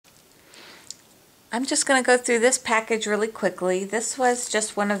I'm just going to go through this package really quickly. This was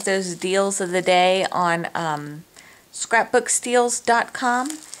just one of those deals of the day on ScrapbookSteals.com,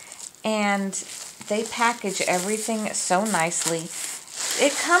 and they package everything so nicely.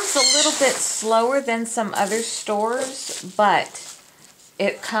 It comes a little bit slower than some other stores, but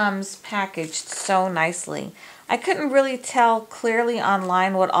it comes packaged so nicely. I couldn't really tell clearly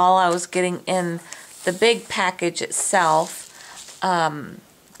online what all I was getting in the big package itself,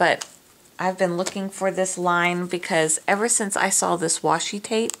 but I've been looking for this line because ever since I saw this washi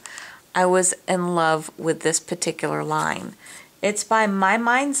tape, I was in love with this particular line. It's by My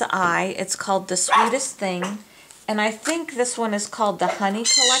Mind's Eye. It's called The Sweetest Thing, and I think this one is called the Honey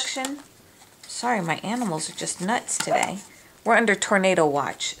Collection. Sorry, my animals are just nuts today. We're under tornado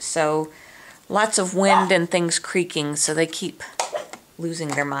watch, so lots of wind and things creaking, so they keep losing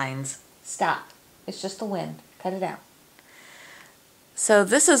their minds. Stop. It's just the wind. Cut it out. So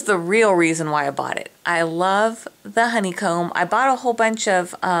this is the real reason why I bought it. I love the honeycomb. I bought a whole bunch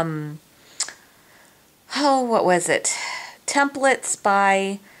of, what was it? Templates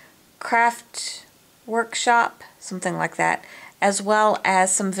by Craft Workshop, something like that, as well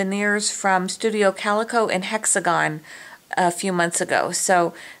as some veneers from Studio Calico and Hexagon a few months ago.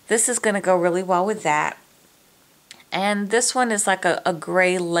 So this is going to go really well with that. And this one is like a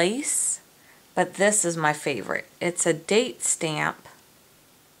gray lace, but this is my favorite. It's a date stamp.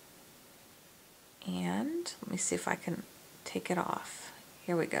 And let me see if I can take it off.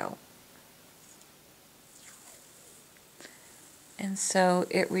 Here we go. And so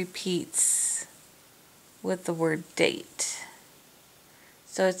it repeats with the word date.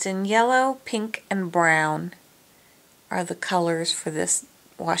 So it's in yellow, pink, and brown are the colors for this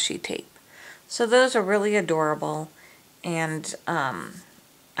washi tape. So those are really adorable, and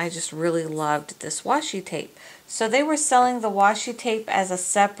I just really loved this washi tape. So they were selling the washi tape as a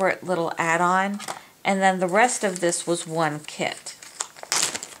separate little add-on, and then the rest of this was one kit.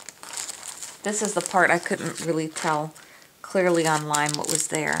 This is the part I couldn't really tell clearly online what was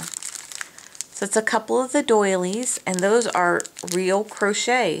there. So it's a couple of the doilies, and those are real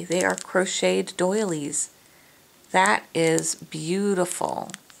crochet. They are crocheted doilies. That is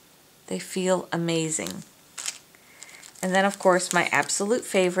beautiful. They feel amazing. And then, of course, my absolute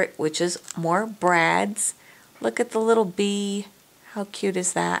favorite, which is more brads. Look at the little bee. How cute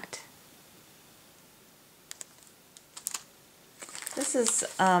is that? This is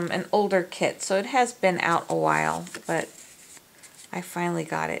an older kit, so it has been out a while, but I finally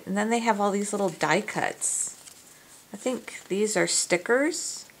got it. And then they have all these little die cuts. I think these are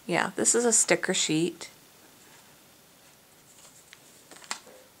stickers. Yeah, this is a sticker sheet.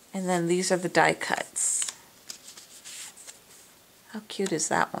 And then these are the die cuts. How cute is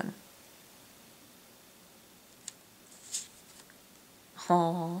that one?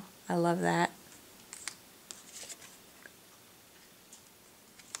 Oh, I love that.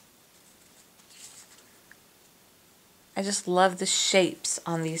 I just love the shapes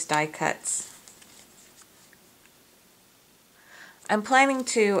on these die cuts. I'm planning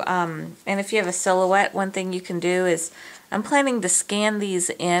to, and if you have a silhouette, one thing you can do is, I'm planning to scan these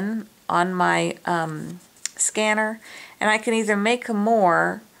in on my scanner, and I can either make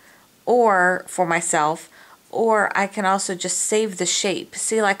more or for myself, or I can also just save the shape.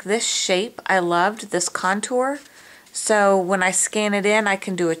 See, like this shape, I loved this contour. So when I scan it in, I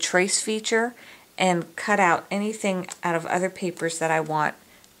can do a trace feature and cut out anything out of other papers that I want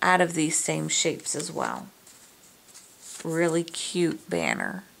out of these same shapes as well. Really cute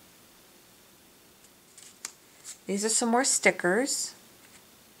banner. These are some more stickers.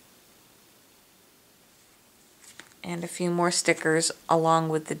 And a few more stickers along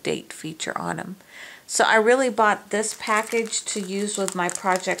with the date feature on them. So I really bought this package to use with my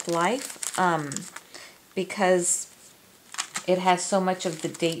Project Life because it has so much of the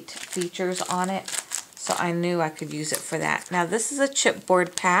date features on it. So I knew I could use it for that. Now this is a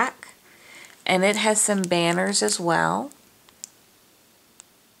chipboard pack, and it has some banners as well.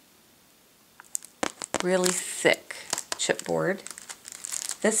 Really thick chipboard.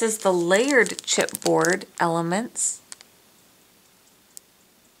 This is the layered chipboard elements.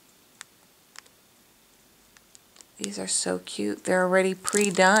 These are so cute. They're already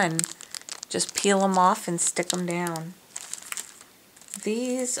pre-done. Just peel them off and stick them down.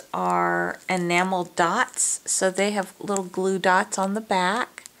 These are enamel dots, so they have little glue dots on the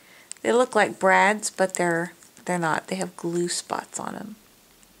back. They look like brads, but they're not. They have glue spots on them.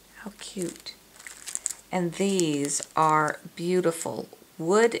 How cute. And these are beautiful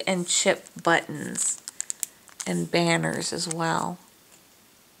wood and chip buttons and banners as well.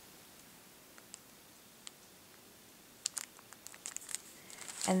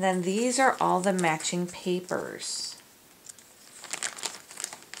 And then these are all the matching papers.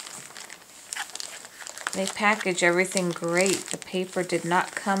 They package everything great. The paper did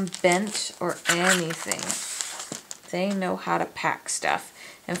not come bent or anything. They know how to pack stuff.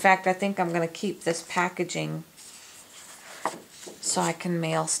 In fact, I think I'm going to keep this packaging so I can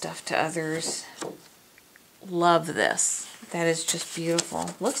mail stuff to others. Love this. That is just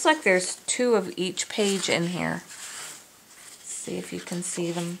beautiful. Looks like there's 2 of each page in here. See if you can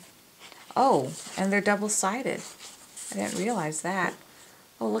see them. Oh, and they're double-sided. I didn't realize that.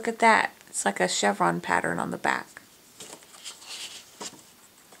 Oh, look at that. It's like a chevron pattern on the back.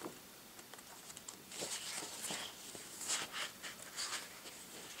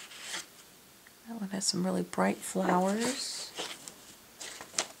 That one has some really bright flowers.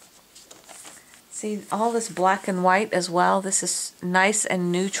 See, all this black and white as well. This is nice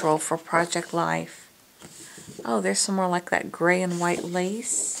and neutral for Project Life. Oh, there's some more like that gray and white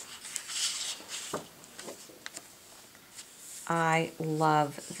lace. I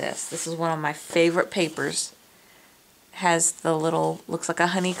love this. This is one of my favorite papers. Has the little, looks like a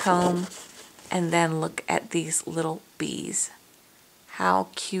honeycomb, and then look at these little bees. How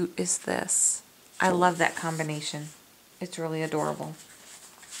cute is this? I love that combination. It's really adorable.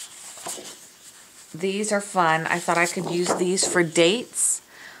 These are fun. I thought I could use these for dates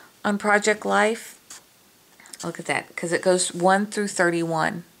on Project Life. Look at that, because it goes 1 through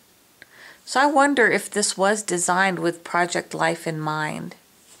 31. So I wonder if this was designed with Project Life in mind.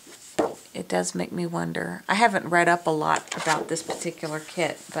 It does make me wonder. I haven't read up a lot about this particular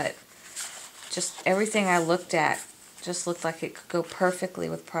kit, but just everything I looked at just looked like it could go perfectly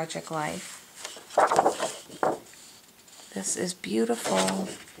with Project Life. This is beautiful.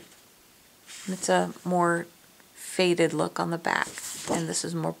 It's a more faded look on the back, and this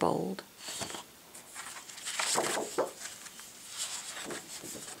is more bold.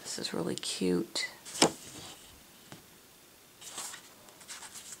 This is really cute.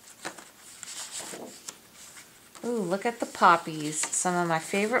 Ooh, look at the poppies. Some of my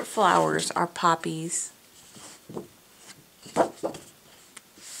favorite flowers are poppies.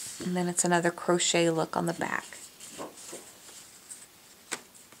 And then it's another crochet look on the back.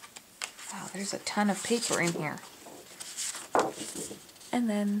 Wow, there's a ton of paper in here. And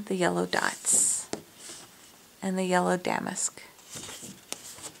then the yellow dots. And the yellow damask.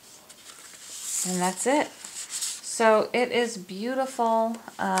 And that's it. So it is beautiful.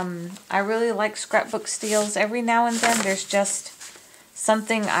 I really like ScrapbookSteals. Every now and then there's just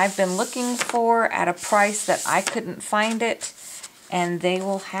something I've been looking for at a price that I couldn't find it, and they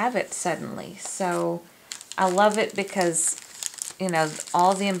will have it suddenly. So I love it because, you know,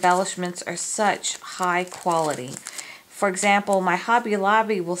 all the embellishments are such high quality. For example, my Hobby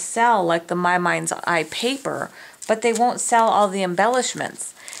Lobby will sell like the My Mind's Eye paper, but they won't sell all the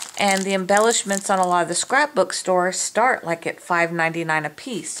embellishments. And the embellishments on a lot of the scrapbook stores start like at $5.99 a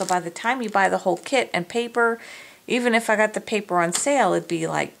piece. So by the time you buy the whole kit and paper, even if I got the paper on sale, it'd be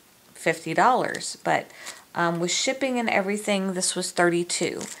like $50. But with shipping and everything, this was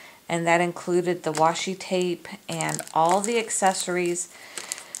 $32. And that included the washi tape and all the accessories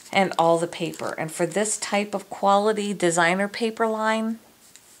and all the paper. And for this type of quality designer paper line,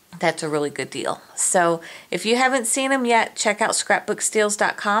 that's a really good deal. So if you haven't seen them yet, check out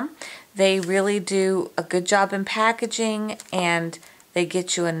ScrapbookSteals.com. They really do a good job in packaging, and they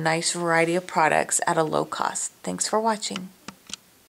get you a nice variety of products at a low cost. Thanks for watching.